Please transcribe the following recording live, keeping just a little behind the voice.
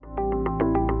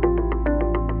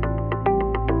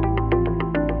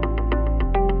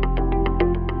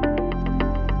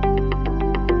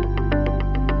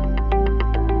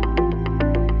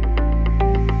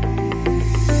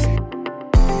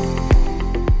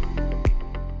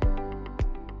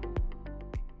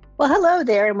Well, hello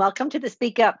there, and welcome to the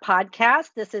Speak Up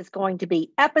podcast. This is going to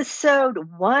be episode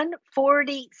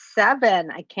 147.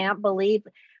 I can't believe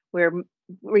we're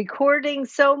recording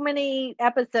so many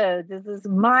episodes. This is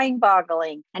mind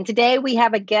boggling. And today we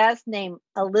have a guest named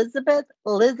Elizabeth,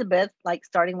 like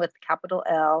starting with capital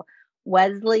L,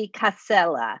 Wesley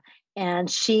Casella. And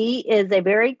she is a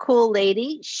very cool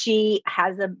lady. She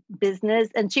has a business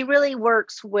and she really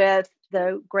works with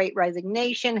the Great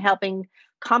Resignation, helping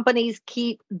companies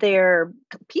keep their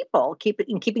people,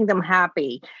 keeping them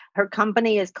happy. Her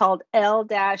company is called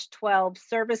L-12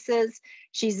 Services.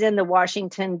 She's in the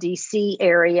Washington, D.C.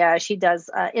 area. She does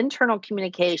internal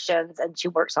communications and she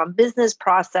works on business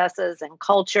processes and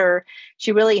culture.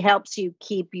 She really helps you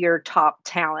keep your top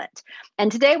talent.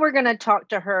 And today we're going to talk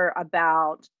to her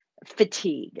about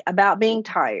fatigue, about being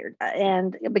tired.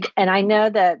 And I know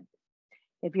that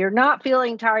if you're not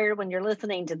feeling tired when you're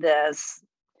listening to this,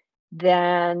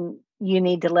 then you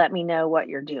need to let me know what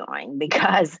you're doing,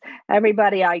 because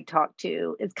everybody I talk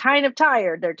to is kind of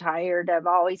tired. They're tired of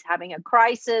always having a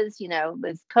crisis,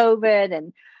 with COVID.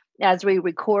 And as we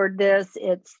record this,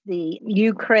 it's the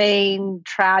Ukraine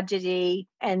tragedy,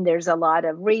 and there's a lot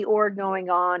of reorg going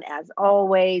on. As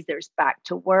always, there's back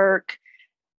to work.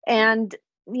 And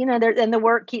the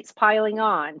work keeps piling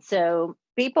on. So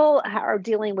people are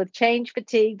dealing with change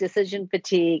fatigue, decision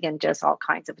fatigue, and just all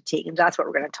kinds of fatigue. And that's what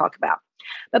we're going to talk about.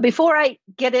 But before I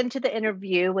get into the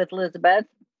interview with Elizabeth,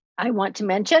 I want to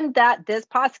mention that this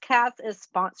podcast is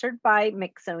sponsored by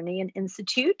Mixonian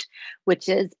Institute, which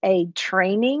is a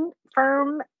training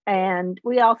firm. And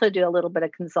we also do a little bit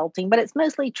of consulting, but it's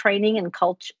mostly training and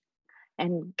culture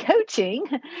and coaching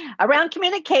around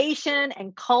communication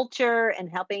and culture, and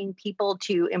helping people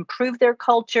to improve their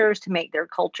cultures, to make their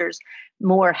cultures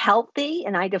more healthy.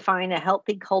 And I define a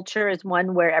healthy culture as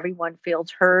one where everyone feels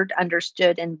heard,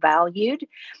 understood, and valued.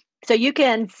 So you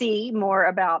can see more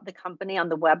about the company on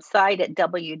the website at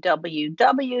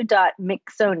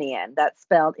www.mixonian. That's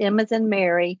spelled M as in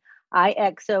Mary,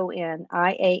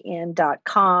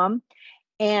 IXONIAN.com.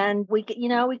 And we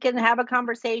can have a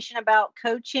conversation about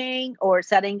coaching or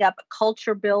setting up a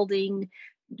culture building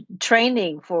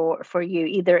training for you,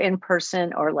 either in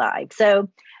person or live. So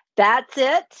that's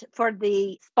it for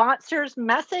the sponsor's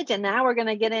message. And now we're going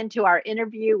to get into our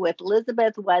interview with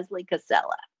Elizabeth Wesley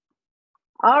Casella.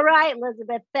 All right,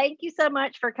 Elizabeth, thank you so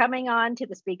much for coming on to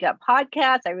the Speak Up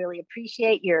podcast. I really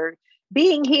appreciate your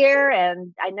being here,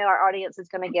 and I know our audience is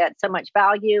going to get so much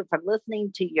value from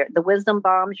listening to the wisdom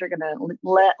bombs you're going to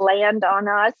land on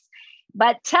us.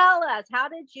 But tell us, how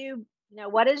did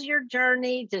what is your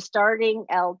journey to starting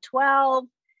L12?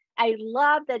 I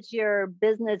love that your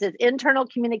business is internal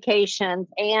communications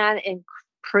and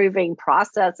improving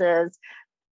processes,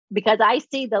 because I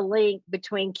see the link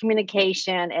between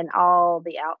communication and all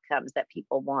the outcomes that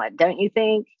people want. Don't you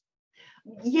think?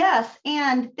 Yes,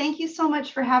 and thank you so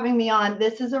much for having me on.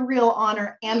 This is a real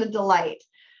honor and a delight.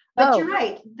 But You're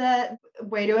right. The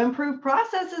way to improve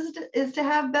processes is to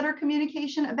have better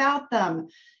communication about them.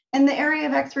 And the area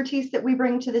of expertise that we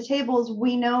bring to the table is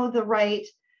we know the right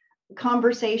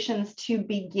conversations to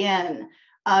begin,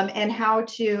 and how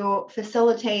to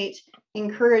facilitate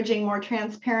encouraging more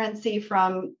transparency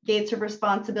from gates of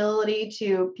responsibility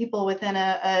to people within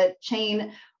a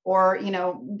chain, or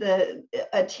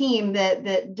a team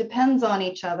that depends on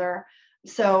each other.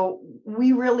 So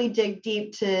we really dig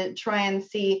deep to try and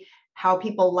see how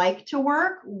people like to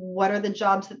work, what are the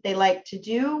jobs that they like to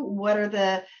do, what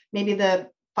are maybe the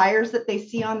fires that they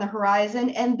see on the horizon,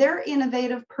 and their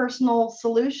innovative personal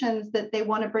solutions that they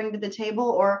want to bring to the table.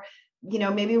 Or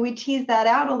maybe we tease that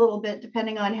out a little bit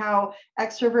depending on how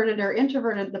extroverted or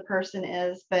introverted the person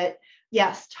is. But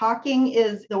yes, talking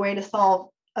is the way to solve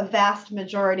a vast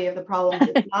majority of the problems.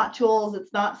 It's not tools,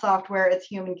 it's not software, it's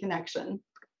human connection.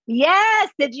 Yes.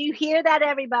 Did you hear that,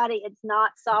 everybody? It's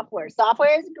not software.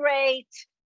 Software is great,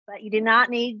 but you do not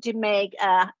need to make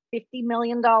a $50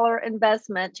 million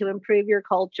investment to improve your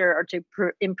culture or to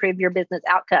improve your business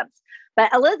outcomes.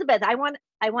 But Elizabeth, I want,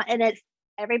 and it's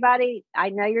everybody, I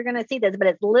know you're going to see this, but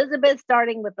it's Elizabeth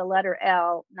starting with the letter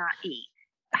L, not E.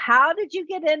 How did you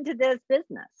get into this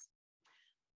business?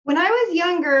 When I was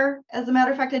younger, as a matter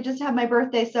of fact, I just had my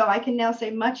birthday, so I can now say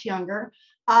much younger,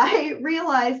 I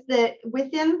realized that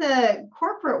within the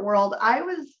corporate world, I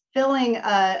was filling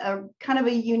a kind of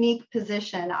a unique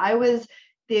position. I was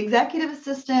the executive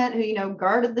assistant who,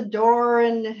 guarded the door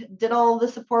and did all the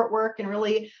support work and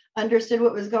really understood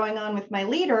what was going on with my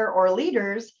leader or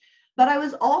leaders. But I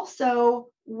was also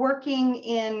working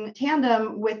in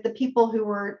tandem with the people who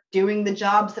were doing the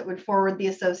jobs that would forward the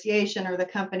association or the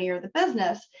company or the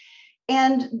business.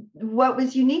 And what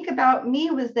was unique about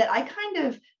me was that I kind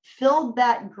of filled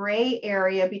that gray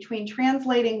area between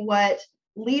translating what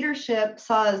leadership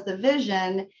saw as the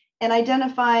vision and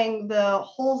identifying the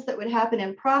holes that would happen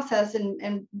in process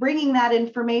and bringing that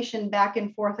information back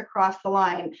and forth across the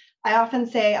line. I often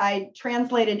say I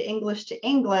translated English to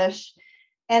English.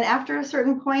 And after a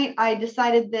certain point, I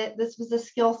decided that this was a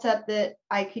skill set that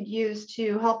I could use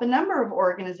to help a number of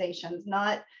organizations,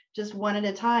 not just one at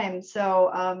a time.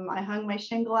 So I hung my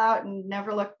shingle out and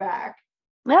never looked back.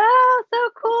 Oh, so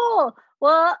cool.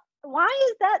 Well, why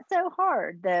is that so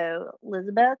hard though,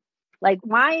 Elizabeth? Like,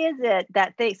 why is it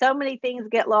that so many things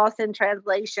get lost in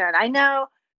translation? I know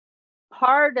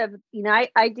part of,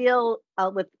 I deal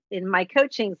with, in my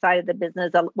coaching side of the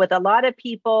business, with a lot of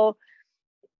people,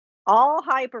 all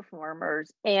high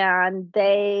performers, and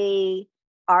they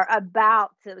are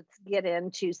about to get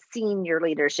into senior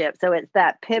leadership. So it's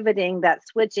that pivoting, that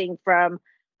switching from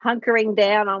hunkering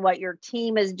down on what your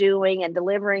team is doing and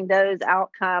delivering those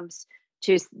outcomes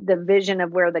to the vision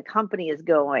of where the company is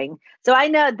going. So I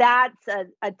know that's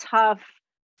a tough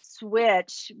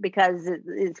switch because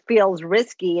it feels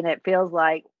risky and it feels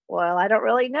like, well, I don't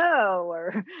really know,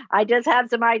 or I just have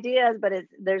some ideas, but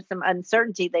there's some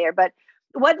uncertainty there. But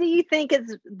what do you think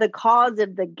is the cause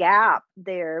of the gap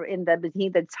there in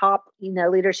between the top,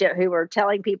 leadership who are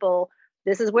telling people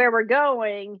this is where we're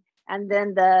going, and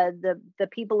then the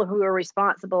people who are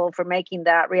responsible for making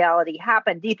that reality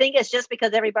happen? Do you think it's just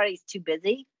because everybody's too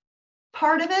busy?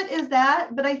 Part of it is that,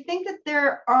 but I think that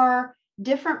there are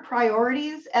different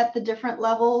priorities at the different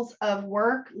levels of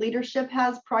work. Leadership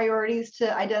has priorities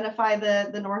to identify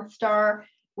the North Star.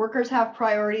 Workers have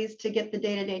priorities to get the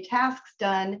day-to-day tasks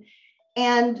done.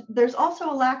 And there's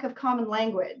also a lack of common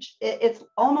language. It's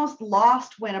almost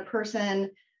lost when a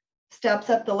person steps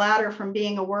up the ladder from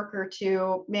being a worker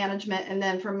to management and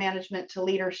then from management to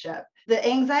leadership. The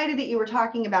anxiety that you were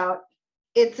talking about,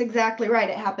 it's exactly right.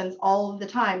 It happens all of the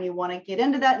time. You want to get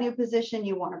into that new position.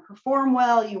 You want to perform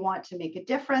well. You want to make a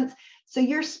difference. So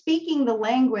you're speaking the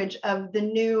language of the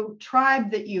new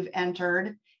tribe that you've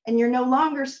entered, and you're no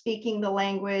longer speaking the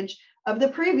language of the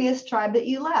previous tribe that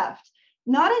you left.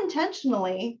 Not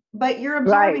intentionally, but you're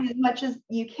absorbing as much as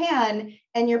you can,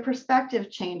 and your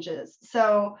perspective changes.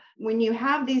 So when you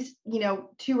have these,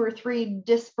 2 or 3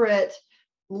 disparate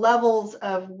levels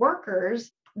of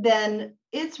workers, then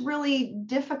it's really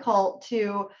difficult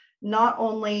to not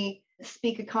only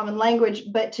speak a common language,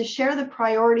 but to share the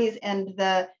priorities and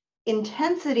the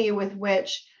intensity with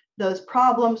which those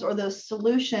problems or those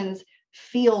solutions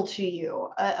feel to you.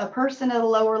 A person at a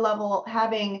lower level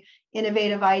having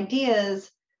innovative ideas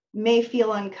may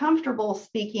feel uncomfortable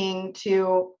speaking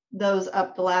to those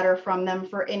up the ladder from them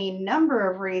for any number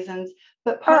of reasons.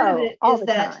 But part of it is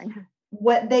that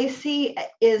what they see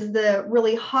is the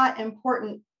really hot,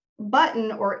 important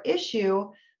button or issue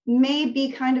may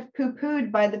be kind of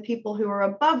poo-pooed by the people who are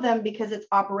above them because it's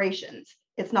operations,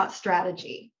 it's not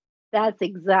strategy. That's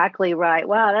exactly right.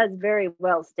 Wow, that's very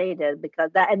well stated, because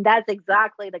that's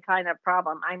exactly the kind of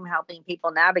problem I'm helping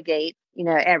people navigate.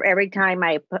 Every time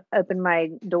I open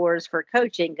my doors for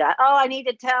coaching, I need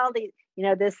to tell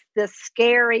this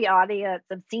scary audience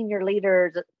of senior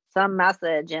leaders some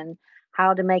message and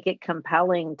how to make it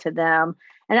compelling to them.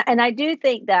 And I do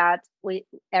think that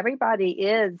everybody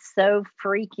is so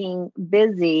freaking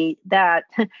busy that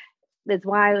that's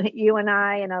why you and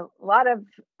I and a lot of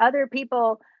other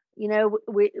people,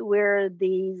 we're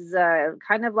these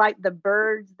kind of like the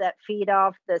birds that feed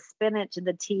off the spinach in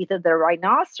the teeth of the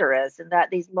rhinoceros, and that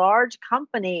these large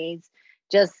companies,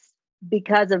 just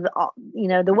because of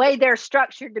the way they're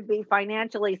structured to be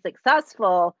financially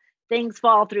successful, things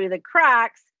fall through the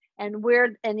cracks. And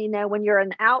when you're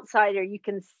an outsider, you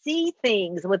can see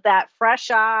things with that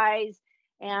fresh eyes.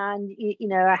 And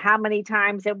how many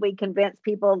times have we convinced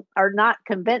people, or not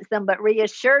convinced them, but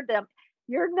reassured them,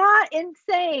 you're not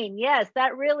insane. Yes,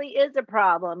 that really is a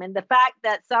problem. And the fact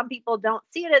that some people don't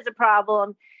see it as a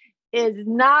problem is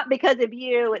not because of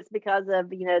you. It's because of,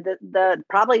 the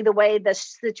probably the way the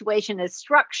situation is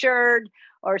structured,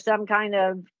 or some kind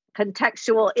of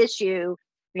contextual issue.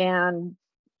 And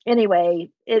anyway,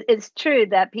 it's true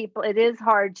that it is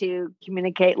hard to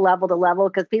communicate level to level,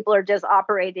 because people are just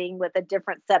operating with a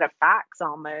different set of facts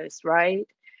almost, right?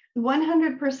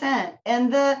 100%.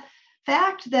 And the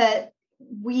fact that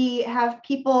we have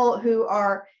people who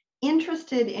are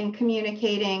interested in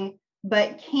communicating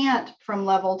but can't from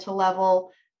level to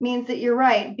level means that you're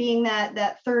right. Being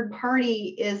that third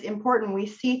party is important. We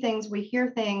see things, we hear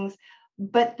things,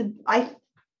 but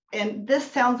and this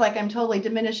sounds like I'm totally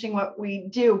diminishing what we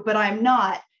do, but I'm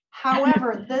not.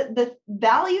 However, the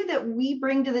value that we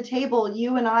bring to the table,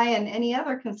 you and I and any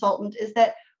other consultant, is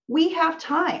that we have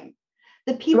time.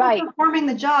 The people performing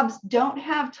the jobs don't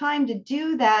have time to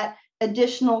do that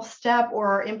additional step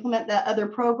or implement that other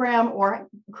program or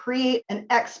create an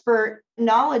expert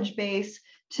knowledge base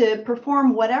to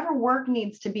perform whatever work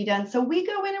needs to be done. So we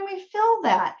go in and we fill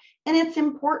that. And it's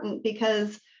important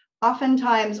because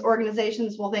oftentimes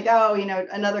organizations will think, oh,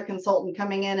 another consultant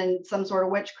coming in and some sort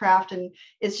of witchcraft, and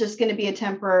it's just going to be a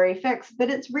temporary fix.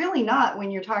 But it's really not when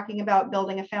you're talking about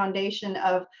building a foundation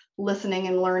of listening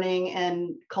and learning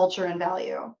and culture and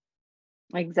value.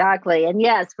 Exactly. And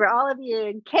yes, for all of you,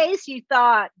 in case you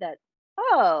thought that,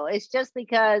 oh, it's just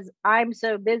because I'm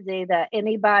so busy that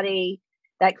anybody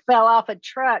that fell off a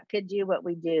truck could do what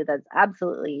we do. That's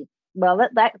absolutely, well,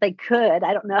 that they could.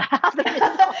 I don't know how.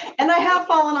 And I have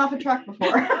fallen off a truck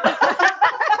before.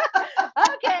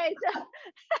 Okay.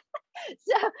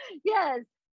 So yes,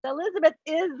 Elizabeth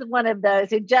is one of those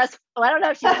who I don't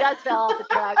know if she just fell off the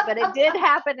truck, but it did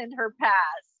happen in her past.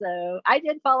 So I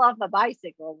did fall off a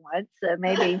bicycle once. So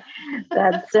maybe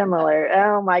that's similar.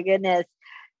 Oh my goodness.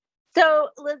 So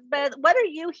Elizabeth, what are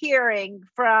you hearing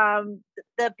from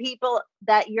the people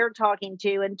that you're talking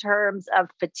to in terms of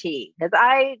fatigue? Because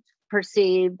I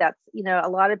perceive that, a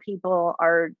lot of people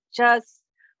are just,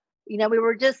 we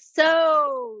were just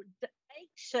so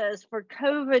anxious for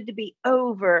COVID to be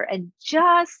over, and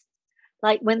just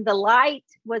like when the light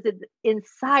was in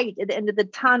sight at the end of the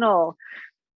tunnel.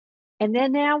 And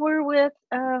then now we're with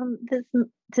this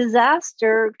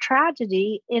disaster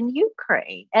tragedy in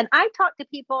Ukraine. And I talked to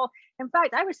people. In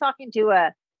fact, I was talking to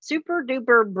a super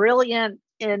duper brilliant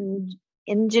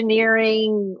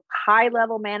engineering high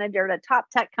level manager at a top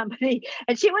tech company,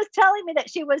 and she was telling me that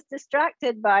she was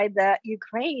distracted by the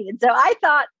Ukraine, and so I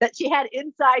thought that she had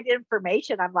inside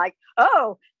information. I'm like,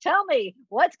 oh, tell me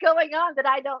what's going on that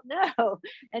I don't know.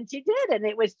 And she did, and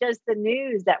it was just the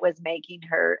news that was making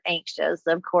her anxious.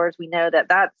 Of course, we know that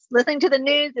that's listening to the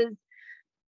news is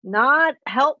not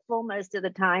helpful most of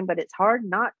the time, but it's hard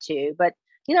not to. But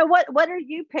what are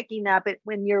you picking up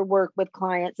when you work with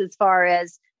clients as far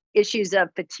as issues of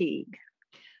fatigue?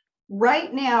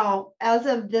 Right now, as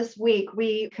of this week,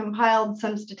 we compiled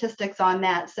some statistics on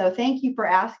that. So thank you for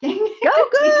asking. Oh,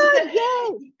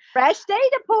 good. Yay. Fresh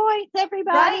data points,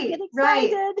 everybody. Get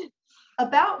excited. Right.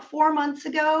 About 4 months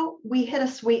ago, we hit a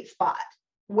sweet spot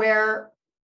where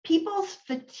people's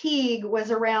fatigue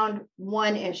was around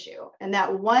one issue. And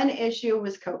that one issue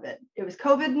was COVID. It was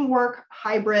COVID and work,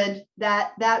 hybrid,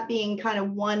 that being kind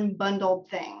of one bundled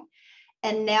thing.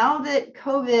 And now that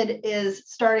COVID is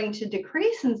starting to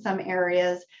decrease in some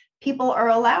areas, people are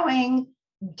allowing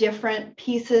different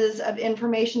pieces of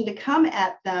information to come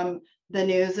at them. The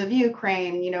news of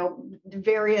Ukraine,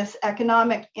 various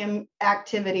economic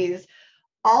activities,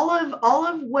 all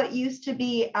of what used to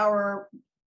be our,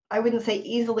 I wouldn't say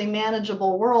easily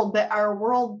manageable world, but our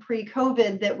world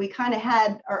pre-COVID, that we kind of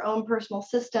had our own personal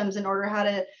systems in order how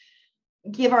to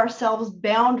give ourselves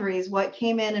boundaries, what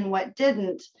came in and what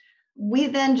didn't. We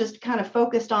then just kind of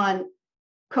focused on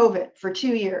COVID for 2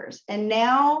 years. And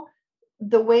now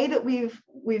the way that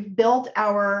we've built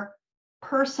our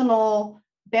personal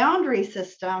boundary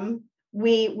system,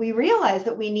 we realize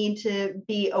that we need to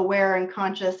be aware and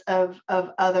conscious of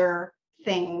other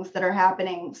things that are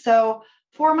happening. So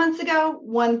 4 months ago,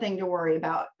 one thing to worry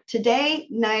about. Today,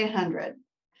 900.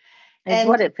 It's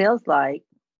what it feels like.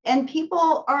 And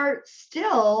people are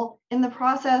still in the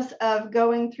process of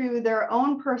going through their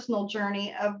own personal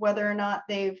journey of whether or not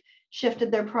they've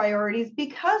shifted their priorities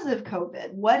because of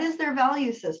COVID. What is their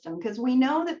value system? Because we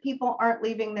know that people aren't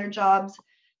leaving their jobs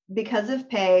because of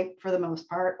pay for the most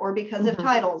part, or because of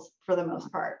titles for the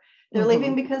most part. They're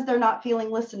leaving because they're not feeling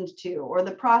listened to, or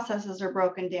the processes are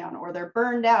broken down, or they're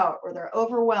burned out, or they're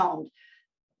overwhelmed.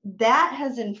 That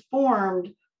has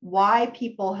informed why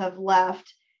people have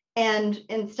left. And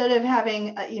instead of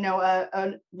having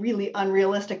a really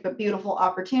unrealistic but beautiful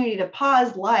opportunity to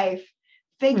pause life,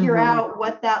 figure out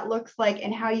what that looks like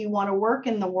and how you want to work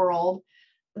in the world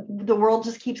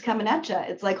just keeps coming at you.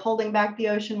 It's like holding back the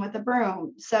ocean with a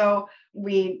broom. So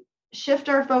we shift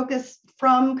our focus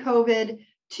from COVID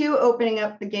to opening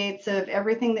up the gates of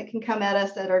everything that can come at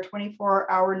us at our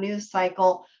 24-hour news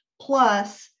cycle,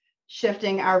 plus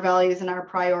shifting our values and our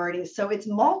priorities. So it's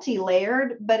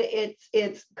multi-layered, but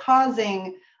it's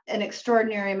causing an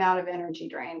extraordinary amount of energy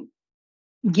drain.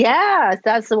 Yes,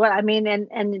 that's what I mean. And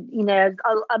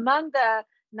among the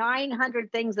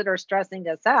 900 things that are stressing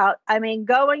us out, I mean,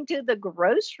 going to the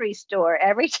grocery store,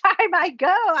 every time I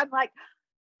go, I'm like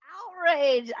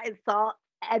outraged. I saw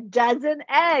a dozen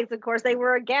eggs. Of course, they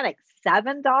were organic.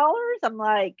 $7. I'm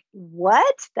like,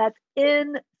 what? That's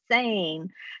insane.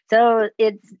 So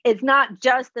it's not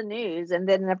just the news. And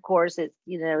then of course it's,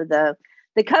 the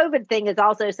COVID thing is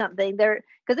also something there,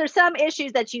 because there's some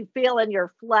issues that you feel in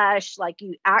your flesh, like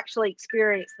you actually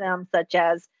experience them, such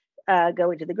as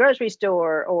going to the grocery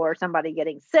store or somebody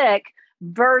getting sick,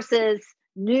 versus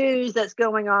news that's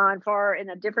going on far in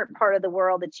a different part of the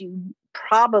world that you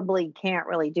probably can't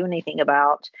really do anything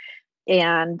about.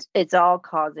 And it's all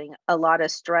causing a lot of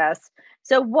stress.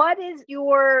 So what is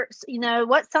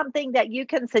what's something that you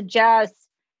can suggest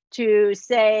to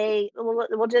say,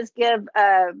 we'll just give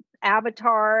a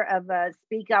avatar of a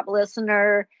Speak Up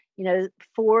listener,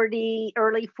 40,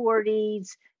 early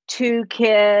 40s, 2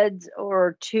 kids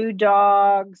or 2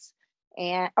 dogs,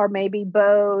 or maybe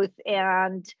both,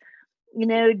 and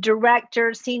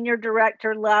senior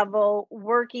director level,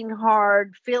 working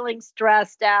hard, feeling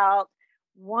stressed out,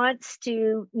 wants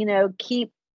to,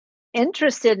 keep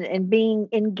interested in being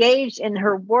engaged in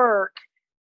her work,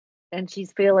 and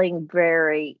she's feeling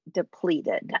very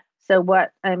depleted. So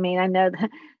I know that,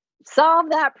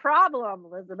 solve that problem,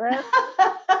 Elizabeth.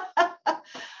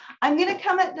 I'm going to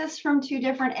come at this from 2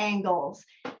 different angles.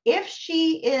 If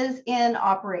she is in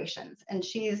operations and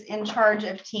she's in charge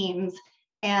of teams,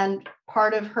 and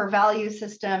part of her value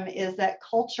system is that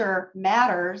culture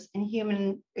matters and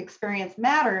human experience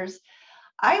matters,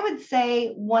 I would say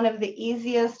one of the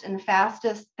easiest and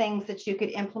fastest things that you could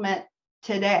implement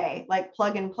today, like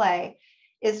plug and play,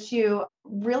 is to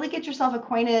really get yourself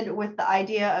acquainted with the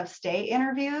idea of stay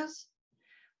interviews,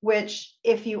 which,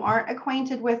 if you aren't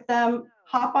acquainted with them,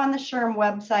 hop on the SHRM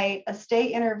website. A stay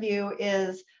interview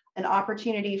is an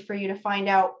opportunity for you to find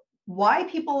out why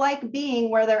people like being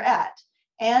where they're at.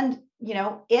 And,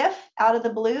 if out of the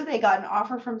blue they got an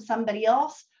offer from somebody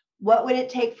else, what would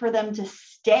it take for them to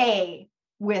stay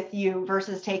with you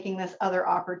versus taking this other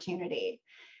opportunity?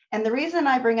 And the reason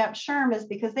I bring up SHRM is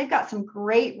because they've got some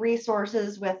great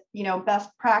resources with, best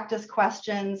practice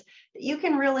questions that you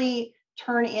can really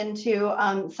turn into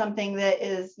something that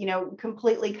is,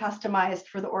 completely customized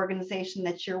for the organization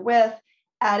that you're with.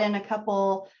 Add in a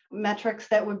couple metrics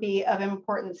that would be of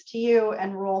importance to you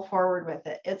and roll forward with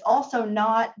it. It's also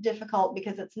not difficult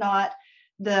because it's not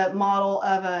the model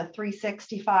of a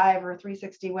 365 or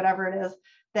 360, whatever it is,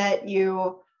 that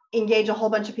you engage a whole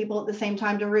bunch of people at the same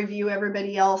time to review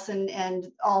everybody else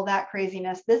and all that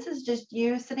craziness. This is just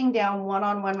you sitting down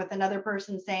one-on-one with another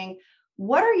person saying,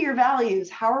 what are your values?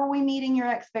 How are we meeting your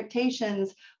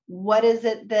expectations? What is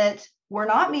it that we're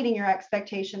not meeting your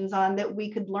expectations on that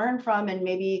we could learn from and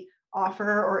maybe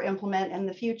offer or implement in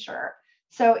the future?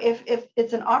 So if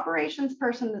it's an operations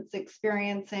person that's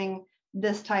experiencing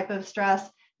this type of stress,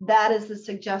 that is the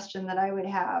suggestion that I would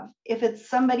have. If it's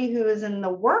somebody who is in the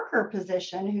worker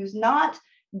position, who's not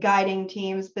guiding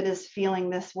teams, but is feeling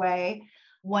this way,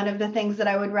 one of the things that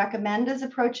I would recommend is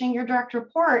approaching your direct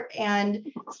report and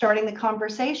starting the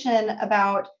conversation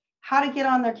about how to get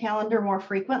on their calendar more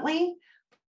frequently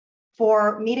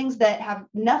for meetings that have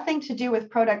nothing to do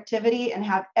with productivity and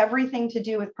have everything to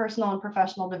do with personal and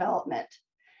professional development.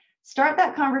 Start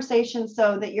that conversation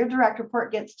so that your direct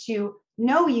report gets to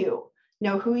know you,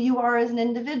 know who you are as an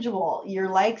individual, your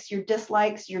likes, your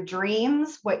dislikes, your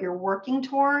dreams, what you're working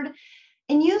toward,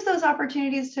 and use those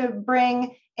opportunities to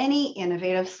bring any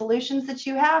innovative solutions that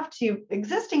you have to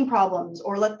existing problems,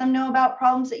 or let them know about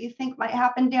problems that you think might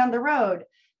happen down the road.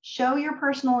 Show your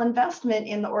personal investment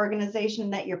in the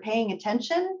organization that you're paying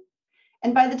attention.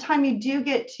 And by the time you do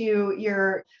get to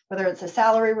your, whether it's a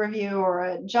salary review or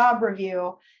a job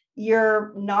review,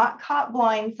 you're not caught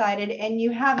blindsided and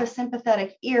you have a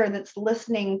sympathetic ear that's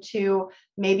listening to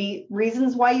maybe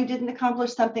reasons why you didn't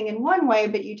accomplish something in one way,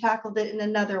 but you tackled it in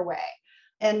another way.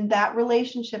 And that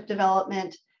relationship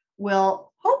development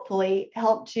will hopefully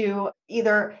help to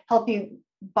either help you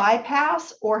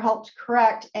bypass or help to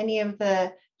correct any of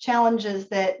the challenges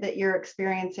that you're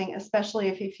experiencing, especially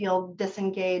if you feel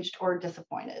disengaged or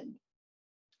disappointed.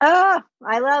 Oh,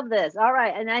 I love this. All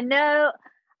right. And I know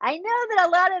that a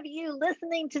lot of you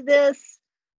listening to this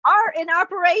are in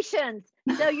operations.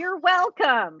 So you're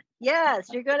welcome. Yes,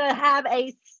 you're going to have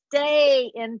a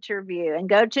stay interview and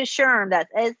go to SHRM.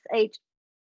 That's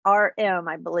SHRM,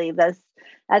 I believe. That's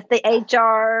the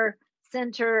HR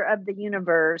center of the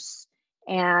universe.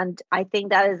 And I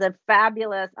think that is a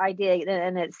fabulous idea,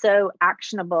 and it's so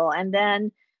actionable. And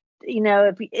then,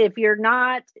 if you're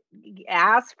not,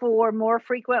 ask for more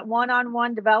frequent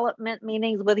one-on-one development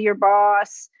meetings with your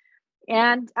boss.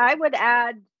 And I would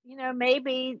add,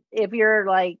 maybe if you're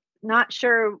like not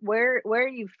sure where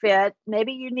you fit,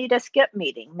 maybe you need a skip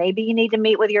meeting. Maybe you need to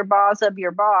meet with your boss of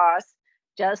your boss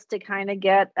just to kind of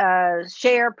get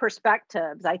share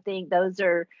perspectives. I think those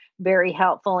are very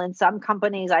helpful. In some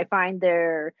companies, I find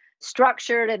they're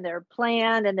structured and they're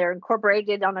planned and they're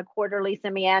incorporated on a quarterly,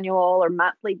 semi-annual, or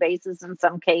monthly basis in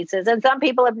some cases. And some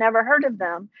people have never heard of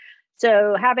them.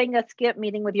 So having a skip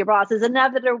meeting with your boss is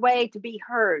another way to be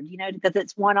heard, because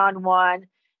it's one-on-one.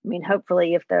 I mean,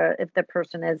 hopefully if the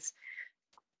person is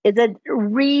a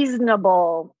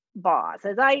reasonable boss,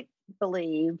 as I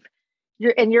believe,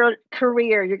 in your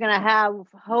career, you're going to have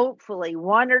hopefully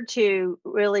one or two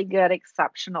really good,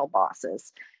 exceptional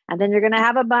bosses. And then you're going to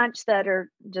have a bunch that are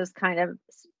just kind of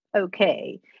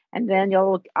okay. And then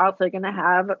you're also going to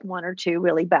have one or two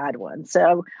really bad ones.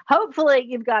 So hopefully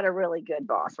you've got a really good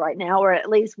boss right now, or at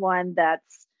least one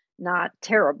that's not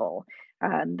terrible.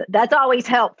 That's always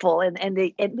helpful in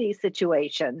these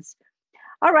situations.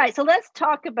 All right, so let's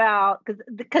talk about,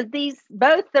 because these,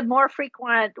 both the more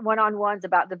frequent one-on-ones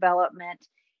about development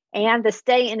and the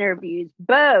stay interviews,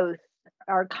 both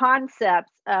are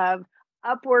concepts of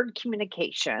upward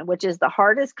communication, which is the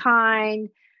hardest kind.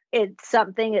 It's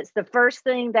the first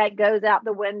thing that goes out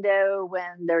the window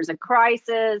when there's a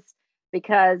crisis,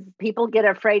 because people get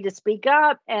afraid to speak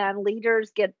up and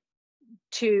leaders get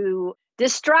too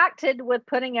distracted with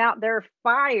putting out their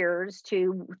fires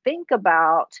to think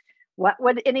about what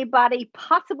would anybody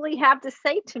possibly have to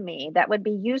say to me that would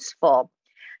be useful.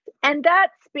 And that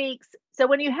speaks, so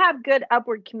when you have good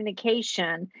upward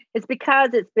communication, it's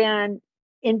because it's been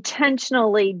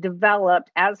intentionally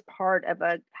developed as part of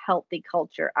a healthy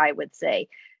culture, I would say.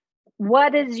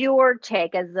 What is your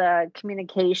take as a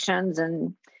communications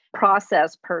and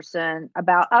process person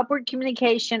about upward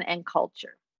communication and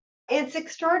culture? It's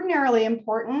extraordinarily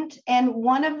important. And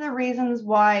one of the reasons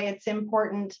why it's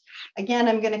important, again,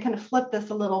 I'm going to kind of flip this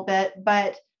a little bit,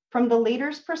 but from the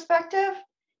leader's perspective,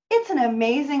 it's an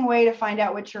amazing way to find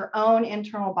out what your own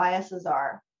internal biases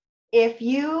are. If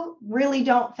you really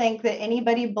don't think that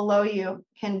anybody below you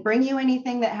can bring you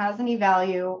anything that has any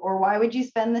value, or why would you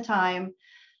spend the time,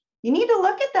 you need to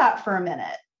look at that for a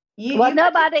minute.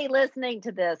 Nobody listening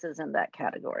to this is in that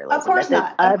category, Elizabeth. Of course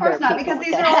not. Of course not, because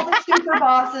these are all the super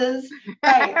bosses,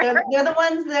 right? They're the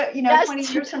ones that, 20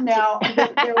 years from now,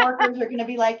 their workers are going to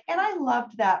be like, and I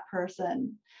loved that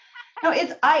person. No,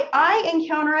 I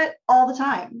encounter it all the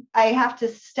time. I have to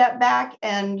step back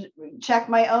and check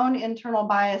my own internal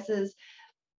biases.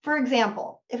 For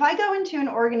example, if I go into an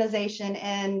organization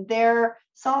and they're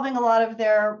solving a lot of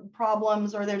their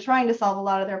problems, or they're trying to solve a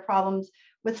lot of their problems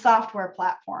with software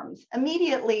platforms,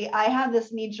 immediately I have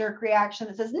this knee-jerk reaction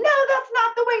that says, no, that's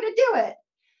not the way to do it.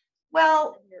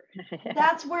 Well,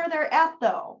 that's where they're at,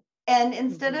 though. And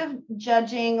instead of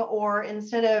judging, or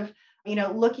instead of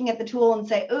looking at the tool and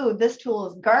say, oh, this tool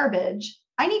is garbage,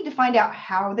 I need to find out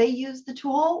how they use the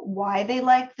tool, why they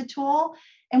like the tool,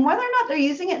 and whether or not they're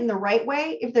using it in the right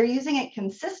way. If they're using it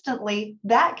consistently,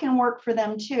 that can work for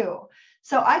them too.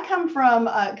 So I come from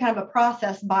a kind of a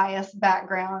process bias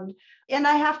background, and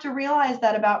I have to realize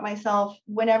that about myself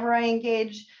whenever I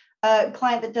engage a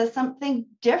client that does something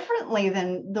differently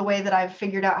than the way that I've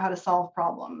figured out how to solve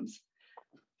problems.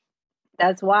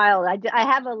 That's wild. I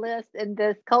have a list in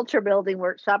this culture building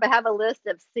workshop. I have a list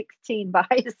of 16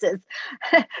 biases,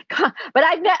 but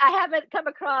I haven't come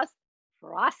across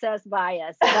process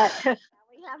bias. But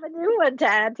we have a new one to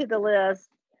add to the list.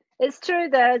 It's true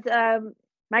though.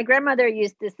 My grandmother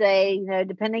used to say,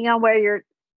 depending on where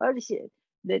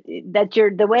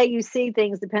the way you see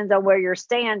things depends on where you're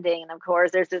standing. And of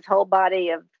course, there's this whole body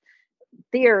of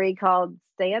theory called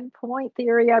standpoint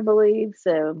theory, I believe.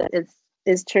 So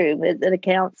it's true. It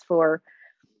accounts for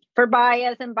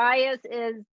bias, and bias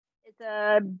it's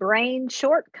a brain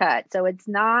shortcut. So it's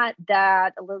not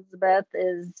that Elizabeth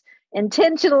is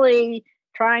intentionally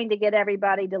trying to get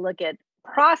everybody to look at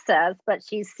process, but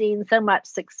she's seen so much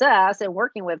success in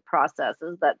working with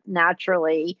processes that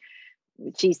naturally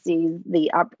she sees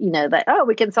that, oh,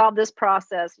 we can solve this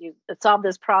solve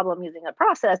this problem using a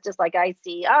process, just like I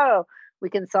see, oh,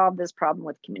 we can solve this problem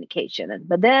with communication.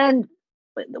 But then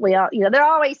there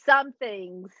are always some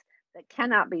things that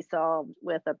cannot be solved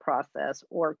with a process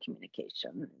or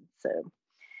communication. So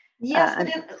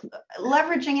yes,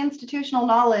 leveraging institutional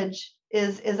knowledge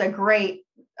is a great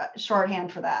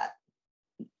shorthand for that.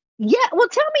 Yeah, well,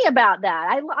 tell me about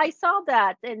that. I saw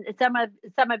that in some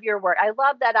of your work. I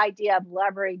love that idea of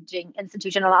leveraging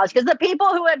institutional knowledge, because the people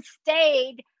who have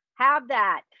stayed have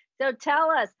that. So tell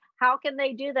us, how can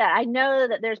they do that? I know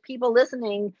that there's people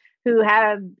listening who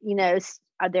have,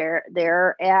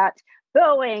 they're at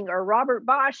Boeing or Robert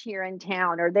Bosch here in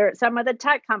town, or they're at some of the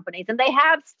tech companies, and they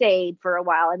have stayed for a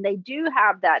while, and they do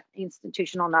have that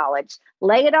institutional knowledge.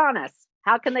 Lay it on us.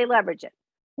 How can they leverage it?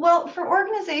 Well, for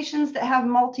organizations that have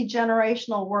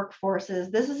multi-generational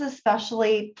workforces, this is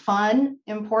especially fun,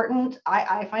 important.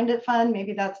 I find it fun.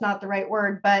 Maybe that's not the right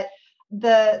word, but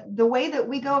the way that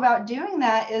we go about doing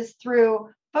that is through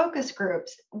focus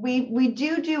groups. We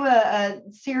do a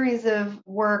series of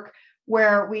work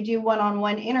where we do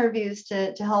one-on-one interviews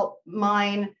to help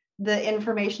mine the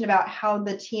information about how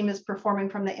the team is performing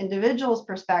from the individual's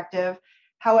perspective.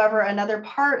 However, another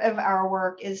part of our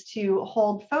work is to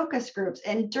hold focus groups.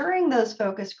 And during those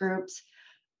focus groups,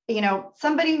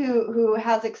 somebody who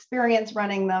has experience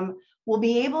running them will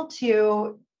be able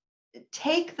to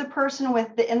take the person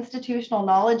with the institutional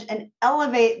knowledge and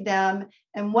elevate them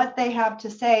and what they have to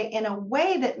say in a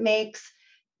way that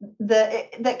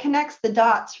that connects the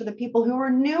dots for the people who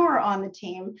are newer on the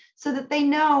team, so that they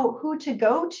know who to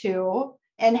go to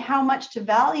and how much to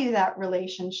value that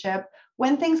relationship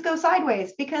when things go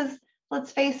sideways. Because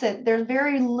let's face it, there's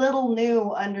very little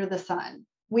new under the sun.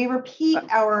 We repeat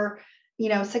our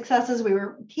successes, we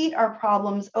repeat our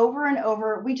problems over and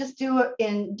over. We just do it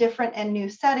in different and new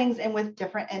settings and with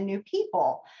different and new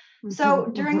people. So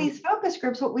during these focus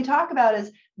groups, what we talk about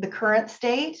is the current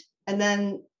state, and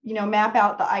then map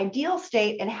out the ideal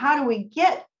state and how do we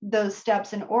get those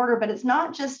steps in order. But it's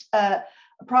not just a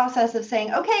process of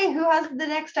saying, okay, who has the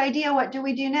next idea? What do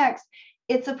we do next?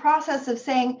 It's a process of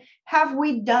saying, have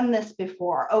we done this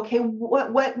before? Okay,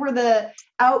 what were the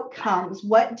outcomes?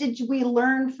 What did we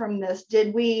learn from this?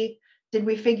 Did we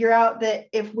figure out that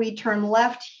if we turn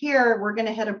left here, we're going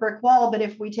to hit a brick wall, but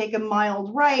if we take a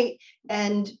mild right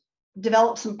and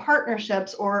develop some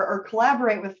partnerships or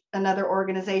collaborate with another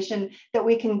organization, that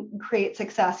we can create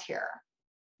success here?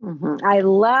 I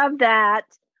love that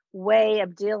way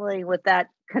of dealing with that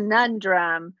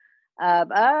conundrum of,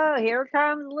 oh, here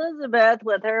comes Elizabeth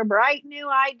with her bright new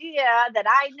idea that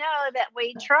I know that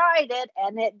we tried it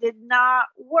and it did not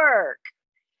work.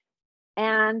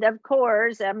 And of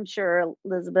course, I'm sure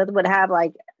Elizabeth would have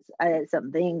like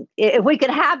something, if we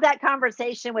could have that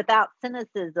conversation without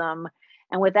cynicism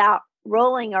and without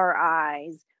rolling our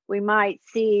eyes, we might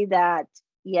see that,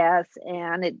 yes,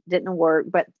 and it didn't work,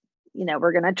 but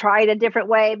we're going to try it a different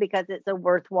way because it's a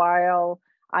worthwhile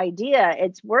idea.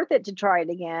 It's worth it to try it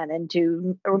again and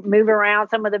to move around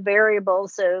some of the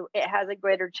variables so it has a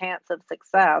greater chance of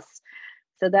success.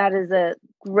 So that is a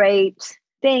great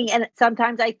thing. And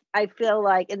sometimes I feel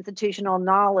like institutional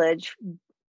knowledge,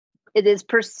 it is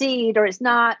perceived or it's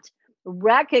not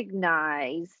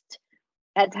recognized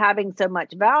as having so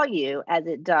much value as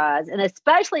it does. And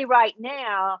especially right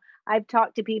now, I've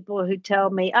talked to people who tell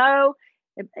me, oh,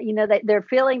 they're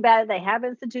feeling bad. They have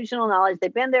institutional knowledge.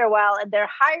 They've been there a while and they're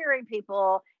hiring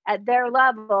people at their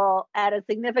level at a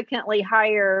significantly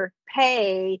higher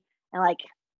pay. And like,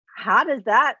 how does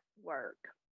that work?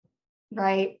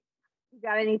 Right. You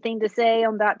got anything to say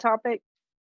on that topic?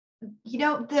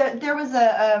 There was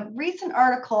a recent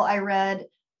article I read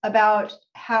about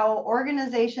how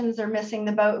organizations are missing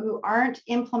the boat who aren't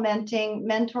implementing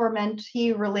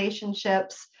mentor-mentee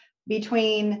relationships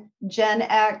between Gen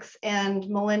X and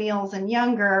millennials and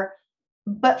younger,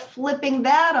 but flipping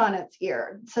that on its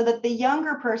ear so that the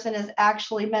younger person is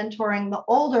actually mentoring the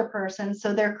older person.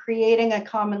 So they're creating a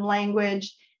common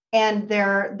language and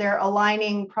they're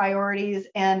aligning priorities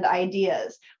and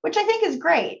ideas, which I think is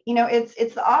great.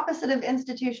 It's the opposite of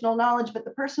institutional knowledge, but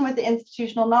the person with the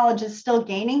institutional knowledge is still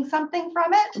gaining something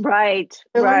from it. Right.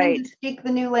 They're learning to speak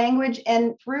the new language.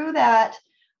 And through that,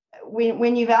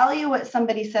 when you value what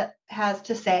somebody has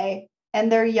to say and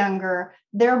they're younger,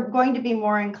 they're going to be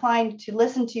more inclined to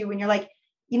listen to you when you're like,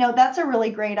 that's a really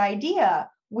great idea.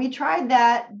 We tried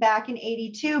that back in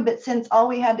 82, but since all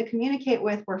we had to communicate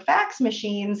with were fax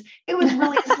machines, it was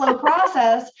really a slow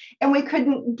process and we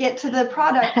couldn't get to the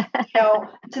product,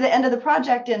 to the end of the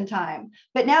project in time.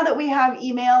 But now that we have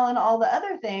email and all the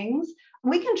other things,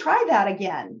 we can try that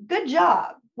again. Good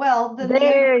job. Well,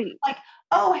 then like,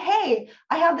 oh, hey,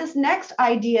 I have this next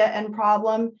idea and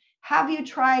problem. Have you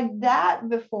tried that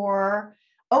before?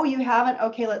 Oh, you haven't?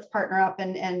 Okay, let's partner up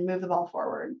and move the ball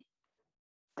forward.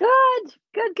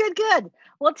 Good.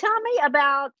 Well, tell me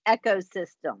about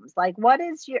ecosystems. Like,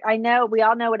 I know we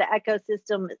all know what an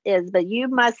ecosystem is, but you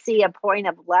must see a point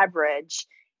of leverage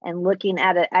in looking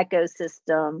at an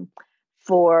ecosystem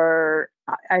do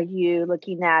you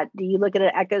look at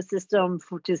an ecosystem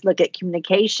to look at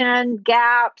communication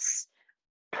gaps,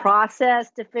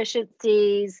 process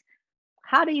deficiencies?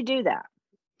 How do you do that?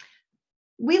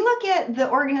 We look at the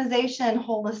organization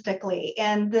holistically,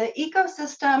 and the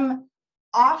ecosystem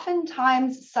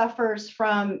oftentimes suffers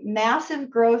from massive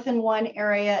growth in one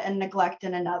area and neglect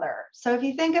in another. So if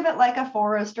you think of it like a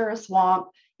forest or a swamp,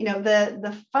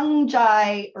 the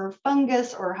fungi or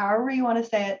fungus, or however you want to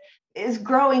say it, is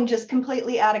growing just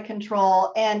completely out of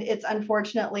control. And it's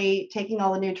unfortunately taking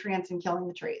all the nutrients and killing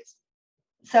the trees.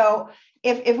 So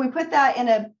if we put that in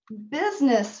a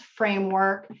business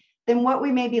framework, then what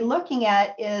we may be looking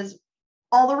at is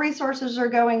all the resources are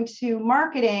going to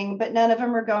marketing, but none of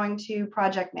them are going to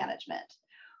project management.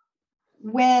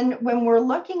 When we're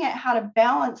looking at how to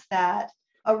balance that,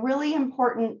 a really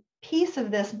important piece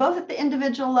of this, both at the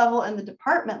individual level and the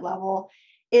department level,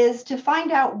 is to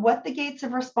find out what the gates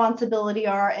of responsibility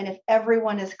are and if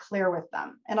everyone is clear with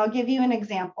them. And I'll give you an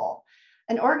example.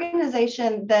 An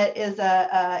organization that is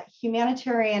a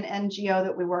humanitarian NGO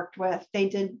that we worked with, they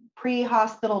did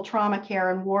pre-hospital trauma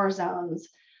care in war zones.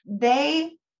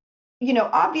 They,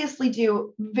 obviously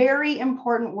do very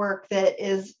important work that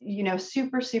is,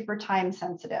 super, super time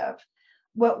sensitive.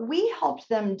 What we helped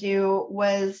them do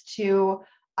was to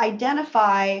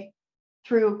identify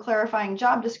through clarifying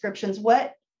job descriptions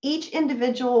what each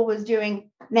individual was doing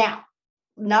now,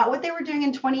 not what they were doing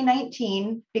in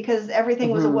 2019, because everything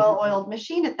was a well-oiled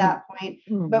machine at that point.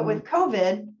 But with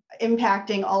COVID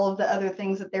impacting all of the other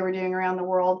things that they were doing around the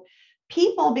world,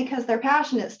 people, because they're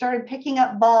passionate, started picking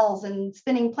up balls and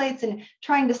spinning plates and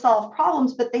trying to solve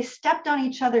problems, but they stepped on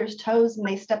each other's toes and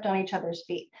they stepped on each other's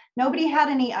feet. Nobody had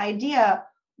any idea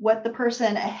what the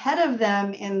person ahead of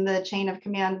them in the chain of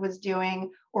command was doing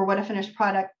or what a finished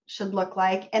product should look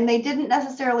like. And they didn't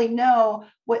necessarily know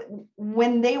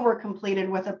when they were completed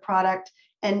with a product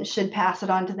and should pass it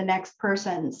on to the next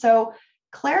person. So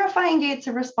clarifying gates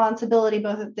of responsibility,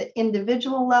 both at the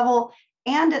individual level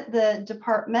and at the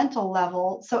departmental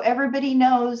level, so everybody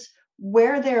knows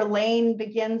where their lane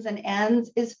begins and ends,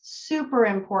 is super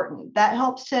important. That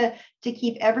helps to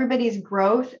keep everybody's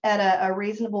growth at a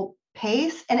reasonable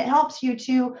pace, and it helps you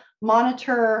to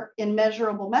monitor in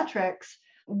measurable metrics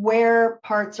where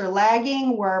parts are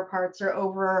lagging, where parts are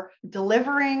over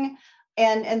delivering.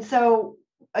 And so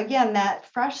again, that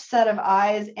fresh set of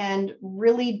eyes and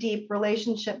really deep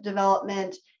relationship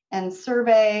development and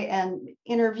survey and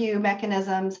interview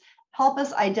mechanisms help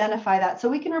us identify that. So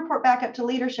we can report back up to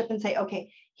leadership and say, okay,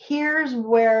 here's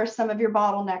where some of your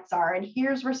bottlenecks are, and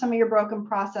here's where some of your broken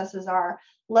processes are.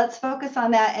 Let's focus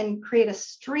on that and create a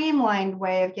streamlined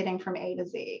way of getting from A to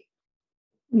Z.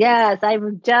 Yes, I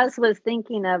just was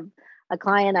thinking of a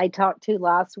client I talked to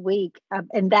last week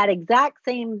in that exact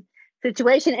same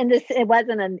situation. And it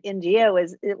wasn't an NGO,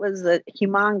 it was a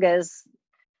humongous,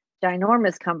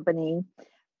 ginormous company.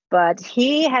 But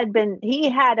he had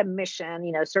a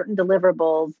mission, certain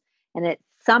deliverables, and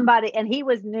he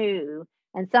was new,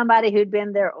 and somebody who'd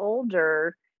been there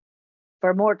older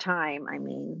for more time. I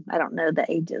mean, I don't know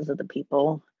the ages of the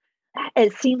people.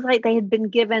 It seems like they had been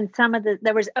given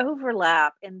there was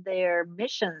overlap in their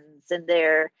missions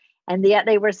and yet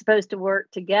they were supposed to work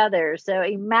together. So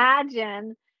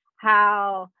imagine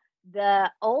how the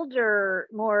older,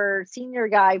 more senior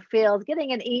guy feels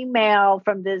getting an email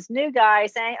from this new guy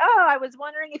saying, "Oh, I was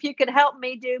wondering if you could help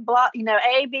me do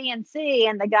A, B, and C."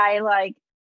 And the guy like,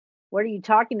 "What are you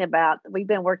talking about? We've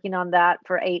been working on that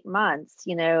for 8 months,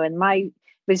 and it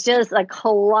was just a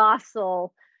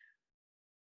colossal,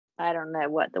 I don't know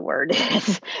what the word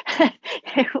is."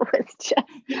 It was just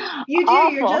you do.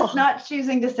 Awful. You're just not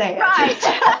choosing to say it. Right.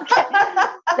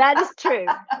 That is true.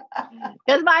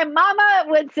 Because my mama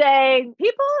would say,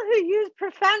 people who use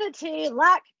profanity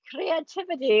lack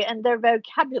creativity in their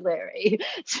vocabulary.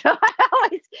 So I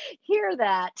always hear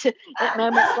that at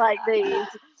moments like these.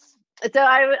 So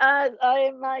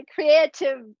my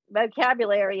creative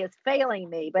vocabulary is failing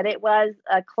me, but it was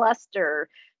a cluster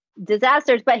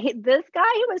disasters. But this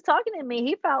guy who was talking to me,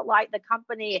 he felt like the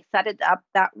company set it up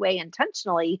that way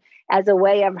intentionally as a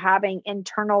way of having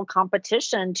internal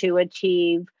competition to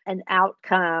achieve an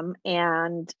outcome.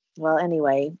 And well,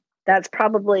 anyway, that's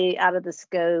probably out of the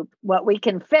scope what we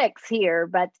can fix here.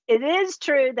 But it is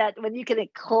true that when you can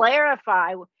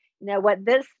clarify, what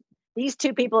these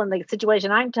two people in the situation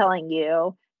I'm telling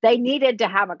you, they needed to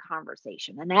have a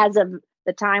conversation. And as of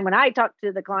the time when I talked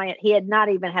to the client, he had not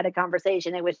even had a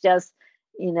conversation. It was just,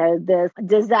 this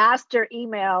disaster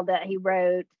email that he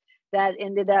wrote that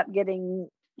ended up getting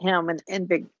him in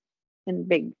big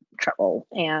trouble.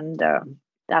 And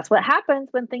that's what happens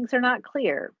when things are not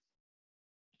clear.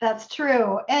 That's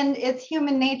true. And it's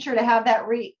human nature to have that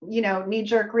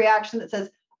knee-jerk reaction that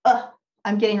says, "Oh,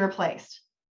 I'm getting replaced."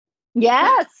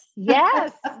 Yes,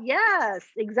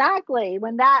 exactly.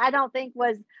 When that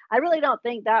I really don't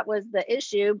think that was the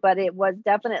issue, but it was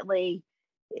definitely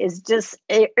is just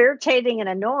irritating and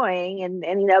annoying,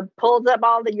 and pulls up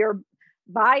all your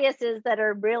biases that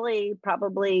are really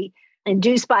probably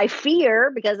induced by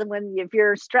fear, because if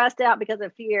you're stressed out because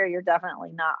of fear, you're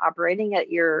definitely not operating at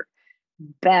your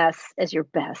best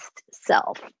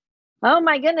self. Oh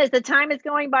my goodness, the time is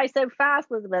going by so fast,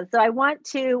 Elizabeth. So I want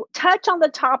to touch on the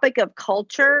topic of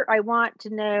culture. I want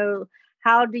to know,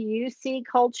 how do you see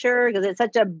culture? Because it's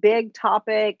such a big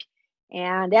topic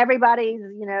and everybody's,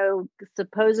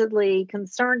 supposedly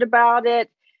concerned about it.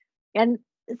 And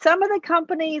some of the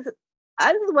companies,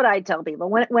 this is what I tell people.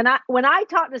 When I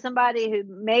talk to somebody who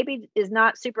maybe is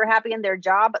not super happy in their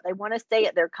job, but they want to stay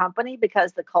at their company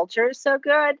because the culture is so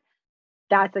good,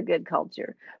 that's a good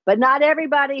culture. But not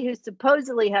everybody who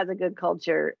supposedly has a good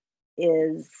culture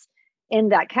is in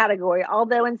that category.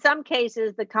 Although in some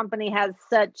cases, the company has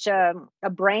such a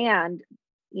brand,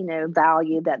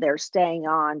 value that they're staying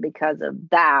on because of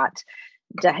that,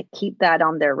 to keep that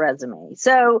on their resume.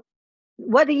 So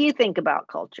what do you think about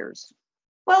cultures?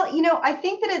 Well, I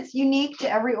think that it's unique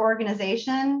to every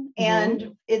organization,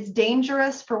 and it's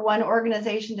dangerous for one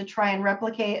organization to try and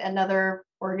replicate another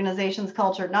organization's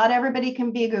culture. Not everybody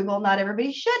can be Google. Not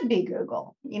everybody should be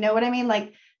Google. You know what I mean?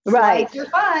 Like, slides are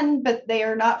fun, but they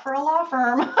are not for a law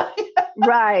firm.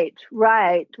 Right.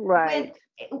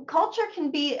 Culture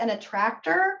can be an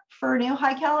attractor for new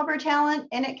high caliber talent,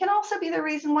 and it can also be the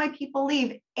reason why people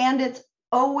leave. And it's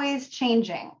always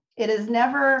changing. It is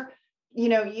never, you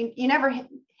never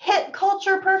hit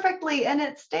culture perfectly and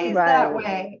it stays that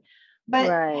way. But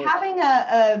having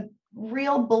a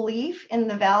real belief in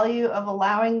the value of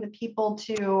allowing the people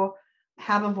to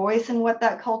have a voice in what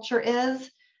that culture is,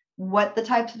 what the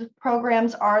types of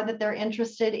programs are that they're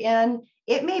interested in.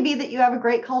 It may be that you have a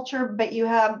great culture, but you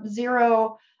have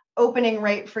zero opening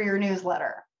rate for your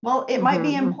newsletter. Well, it might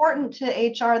be important to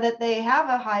HR that they have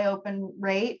a high open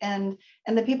rate, and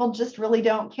the people just really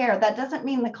don't care. That doesn't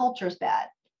mean the culture's bad.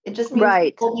 It just means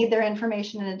people need their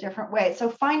information in a different way. So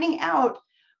finding out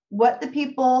what the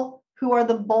people who are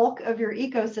the bulk of your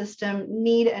ecosystem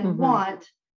need and want,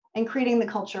 and creating the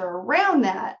culture around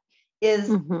that is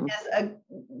a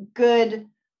good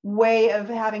way of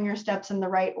having your steps in the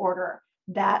right order.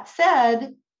 That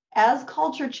said, as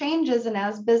culture changes and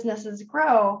as businesses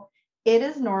grow, it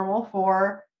is normal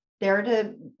for there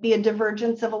to be a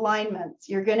divergence of alignments.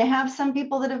 You're going to have some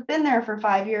people that have been there for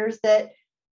 5 years that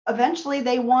eventually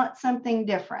they want something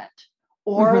different,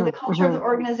 or the culture of the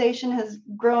organization has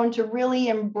grown to really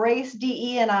embrace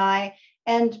DE&I,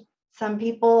 and some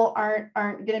people aren't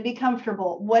going to be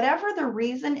comfortable. Whatever the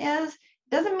reason is,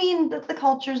 doesn't mean that the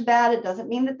culture is bad. It doesn't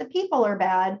mean that the people are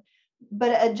bad,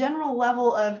 but a general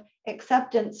level of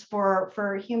acceptance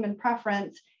for human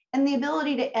preference and the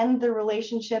ability to end the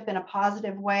relationship in a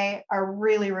positive way are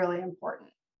really, really important.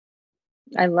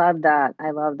 I love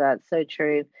that. So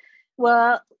true.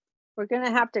 Well, we're going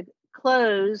to have to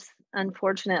close,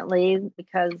 unfortunately,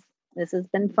 because this has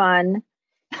been fun.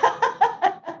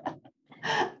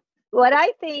 What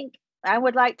I think I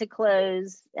would like to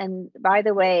close, and by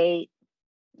the way,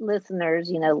 listeners,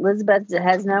 Elizabeth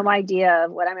has no idea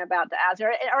what I'm about to ask her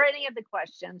or any of the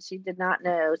questions. She did not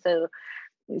know. So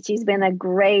she's been a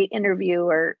great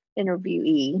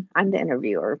interviewee. I'm the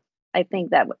interviewer. I think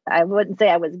that I wouldn't say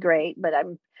I was great, but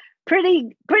I'm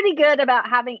pretty good about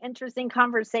having interesting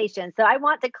conversations. So I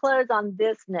want to close on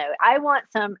this note. I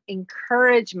want some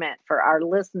encouragement for our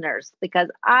listeners, because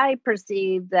I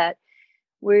perceive that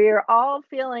we're all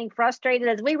feeling frustrated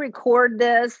as we record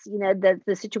this.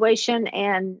 The situation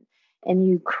and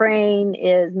Ukraine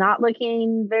is not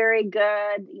looking very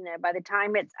good. By the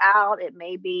time it's out, that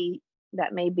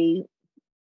may be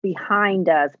behind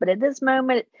us. But at this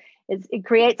moment, it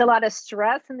creates a lot of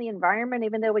stress in the environment,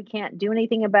 even though we can't do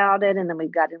anything about it. And then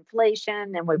we've got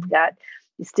inflation, and we've got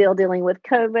still dealing with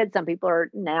COVID. Some people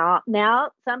are now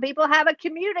some people have a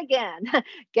commute again.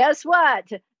 Guess what?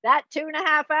 That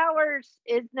 2.5 hours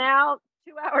is now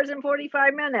 2 hours and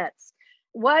 45 minutes.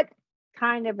 What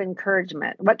kind of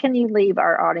encouragement? What can you leave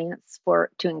our audience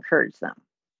to encourage them?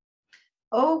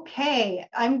 Okay,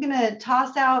 I'm going to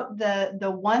toss out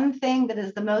the one thing that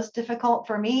is the most difficult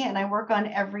for me and I work on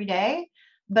every day,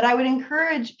 but I would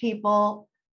encourage people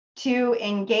to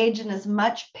engage in as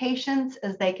much patience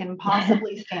as they can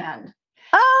possibly stand.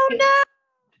 Oh,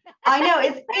 no! I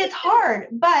know it's hard,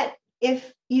 but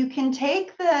if you can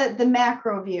take the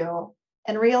macro view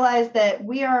and realize that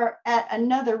we are at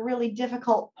another really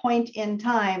difficult point in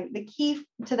time, the key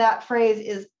to that phrase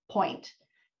is point.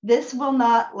 This will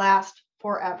not last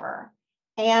forever.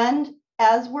 And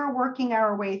as we're working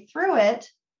our way through it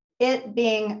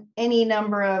being any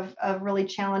number of really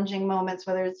challenging moments,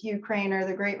 whether it's Ukraine or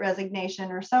the Great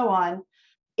Resignation or so on,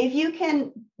 if you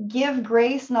can give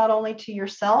grace not only to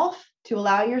yourself, to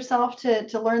allow yourself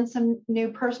to learn some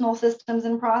new personal systems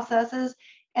and processes,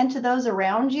 and to those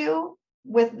around you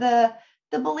with the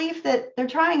belief that they're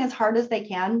trying as hard as they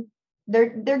can.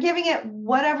 They're giving it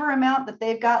whatever amount that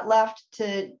they've got left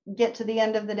to get to the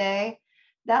end of the day.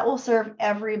 That will serve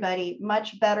everybody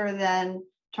much better than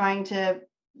trying to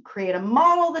create a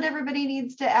model that everybody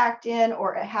needs to act in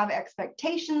or have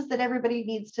expectations that everybody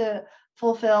needs to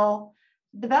fulfill.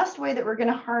 The best way that we're going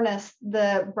to harness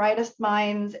the brightest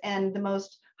minds and the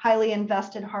most highly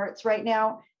invested hearts right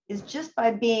now is just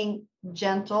by being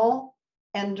gentle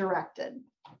and directed.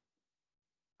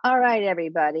 All right,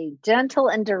 everybody, gentle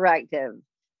and directive.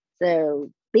 So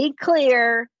be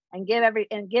clear and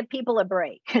give people a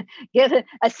break.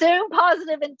 Assume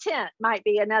positive intent might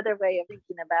be another way of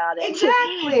thinking about it.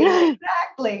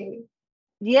 Exactly.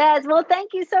 Yes. Well,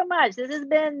 thank you so much. This has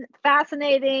been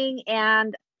fascinating,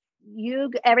 and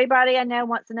everybody I know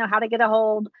wants to know how to get a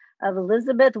hold of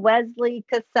Elizabeth Wesley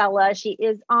Casella. She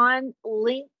is on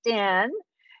LinkedIn.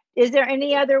 Is there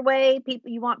any other way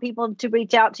you want people to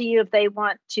reach out to you if they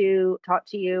want to talk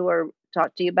to you or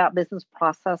talk to you about business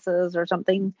processes or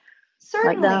something?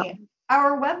 Certainly. Like that?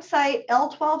 Our website,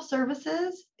 L12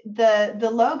 Services, the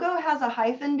logo has a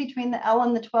hyphen between the L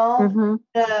and the 12. Mm-hmm.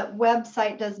 The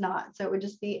website does not. So it would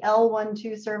just be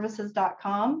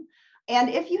l12services.com. And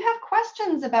if you have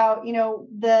questions about,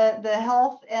 the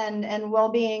health and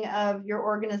well-being of your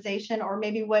organization, or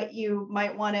maybe what you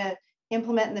might want to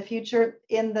implement in the future,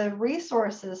 in the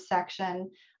resources section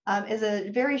is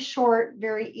a very short,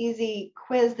 very easy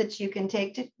quiz that you can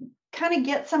take to kind of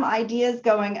get some ideas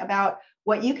going about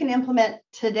what you can implement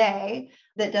today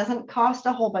that doesn't cost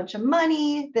a whole bunch of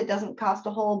money, that doesn't cost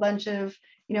a whole bunch of,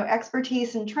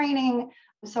 expertise and training.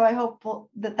 So I hope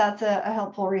that that's a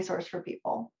helpful resource for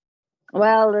people.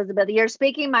 Well, Elizabeth, you're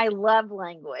speaking my love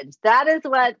language. That is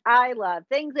what I love.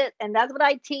 And that's what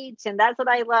I teach. And that's what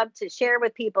I love to share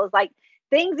with people. It's like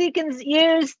things you can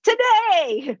use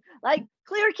today, like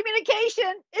clear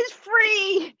communication is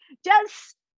free.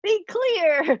 Just be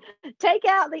clear. Take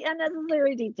out the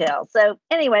unnecessary details. So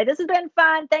anyway, this has been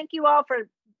fun. Thank you all for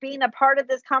being a part of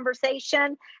this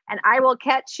conversation. And I will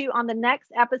catch you on the next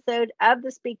episode of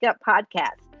the Speak Up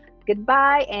Podcast.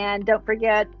 Goodbye, and don't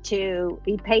forget to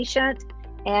be patient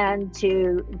and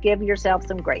to give yourself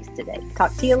some grace today.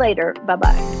 Talk to you later.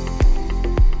 Bye-bye.